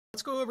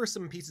let's go over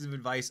some pieces of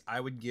advice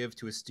I would give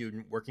to a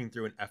student working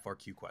through an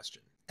FRQ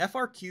question.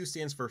 FRQ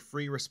stands for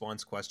free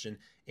response question,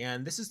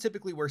 and this is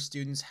typically where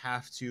students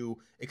have to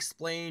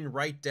explain,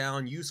 write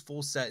down, use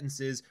full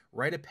sentences,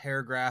 write a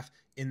paragraph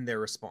in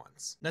their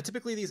response. Now,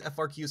 typically these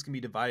FRQs can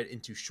be divided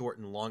into short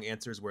and long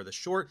answers, where the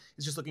short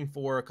is just looking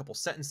for a couple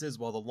sentences,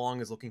 while the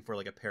long is looking for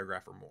like a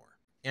paragraph or more.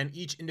 And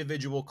each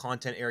individual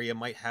content area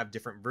might have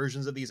different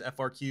versions of these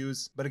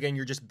FRQs, but again,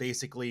 you're just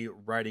basically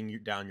writing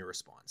down your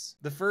response.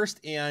 The first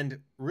and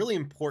really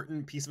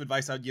important piece of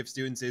advice I would give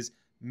students is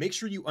make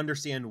sure you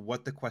understand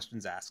what the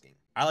question's asking.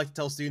 I like to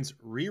tell students,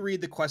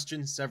 reread the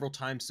question several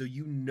times so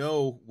you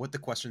know what the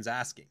question's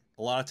asking.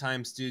 A lot of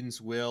times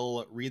students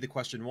will read the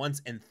question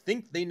once and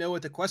think they know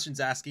what the question's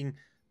asking,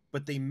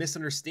 but they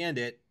misunderstand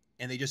it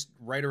and they just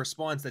write a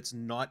response that's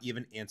not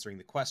even answering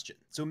the question.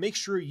 So make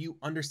sure you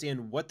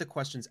understand what the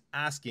question's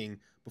asking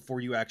before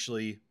you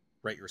actually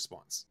write your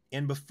response.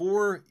 And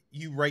before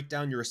you write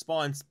down your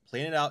response,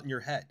 plan it out in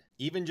your head.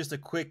 Even just a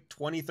quick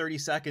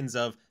 20-30 seconds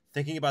of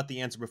thinking about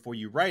the answer before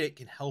you write it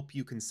can help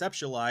you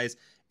conceptualize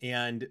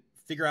and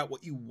figure out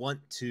what you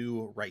want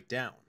to write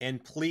down.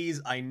 And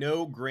please, I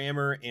know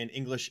grammar and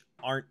English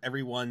aren't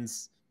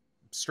everyone's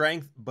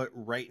strength, but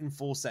write in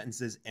full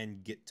sentences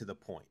and get to the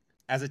point.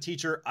 As a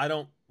teacher, I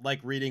don't like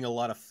reading a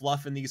lot of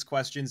fluff in these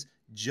questions.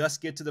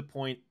 Just get to the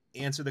point,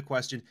 answer the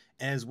question,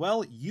 and as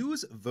well,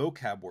 use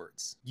vocab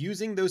words.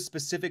 Using those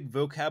specific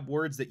vocab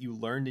words that you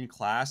learned in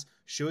class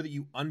show that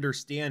you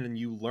understand and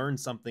you learn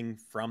something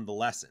from the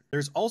lesson.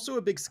 There's also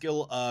a big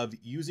skill of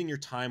using your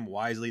time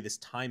wisely, this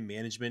time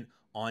management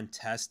on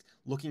test,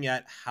 looking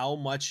at how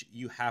much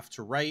you have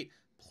to write,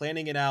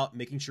 planning it out,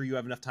 making sure you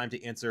have enough time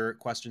to answer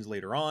questions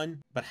later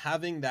on. But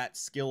having that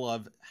skill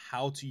of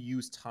how to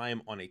use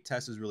time on a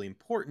test is really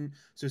important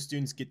so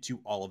students get to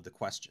all of the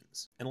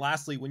questions. And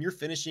lastly, when you're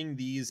finishing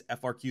these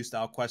FRQ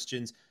style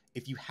questions,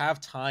 if you have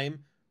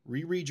time,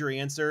 reread your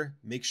answer,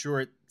 make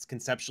sure it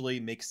conceptually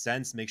makes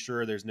sense, make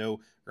sure there's no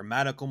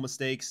grammatical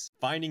mistakes.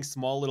 Finding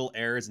small little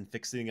errors and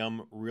fixing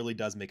them really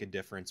does make a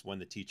difference when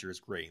the teacher is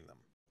grading them.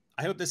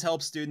 I hope this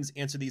helps students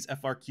answer these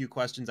FRQ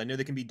questions. I know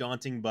they can be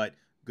daunting, but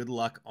good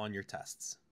luck on your tests.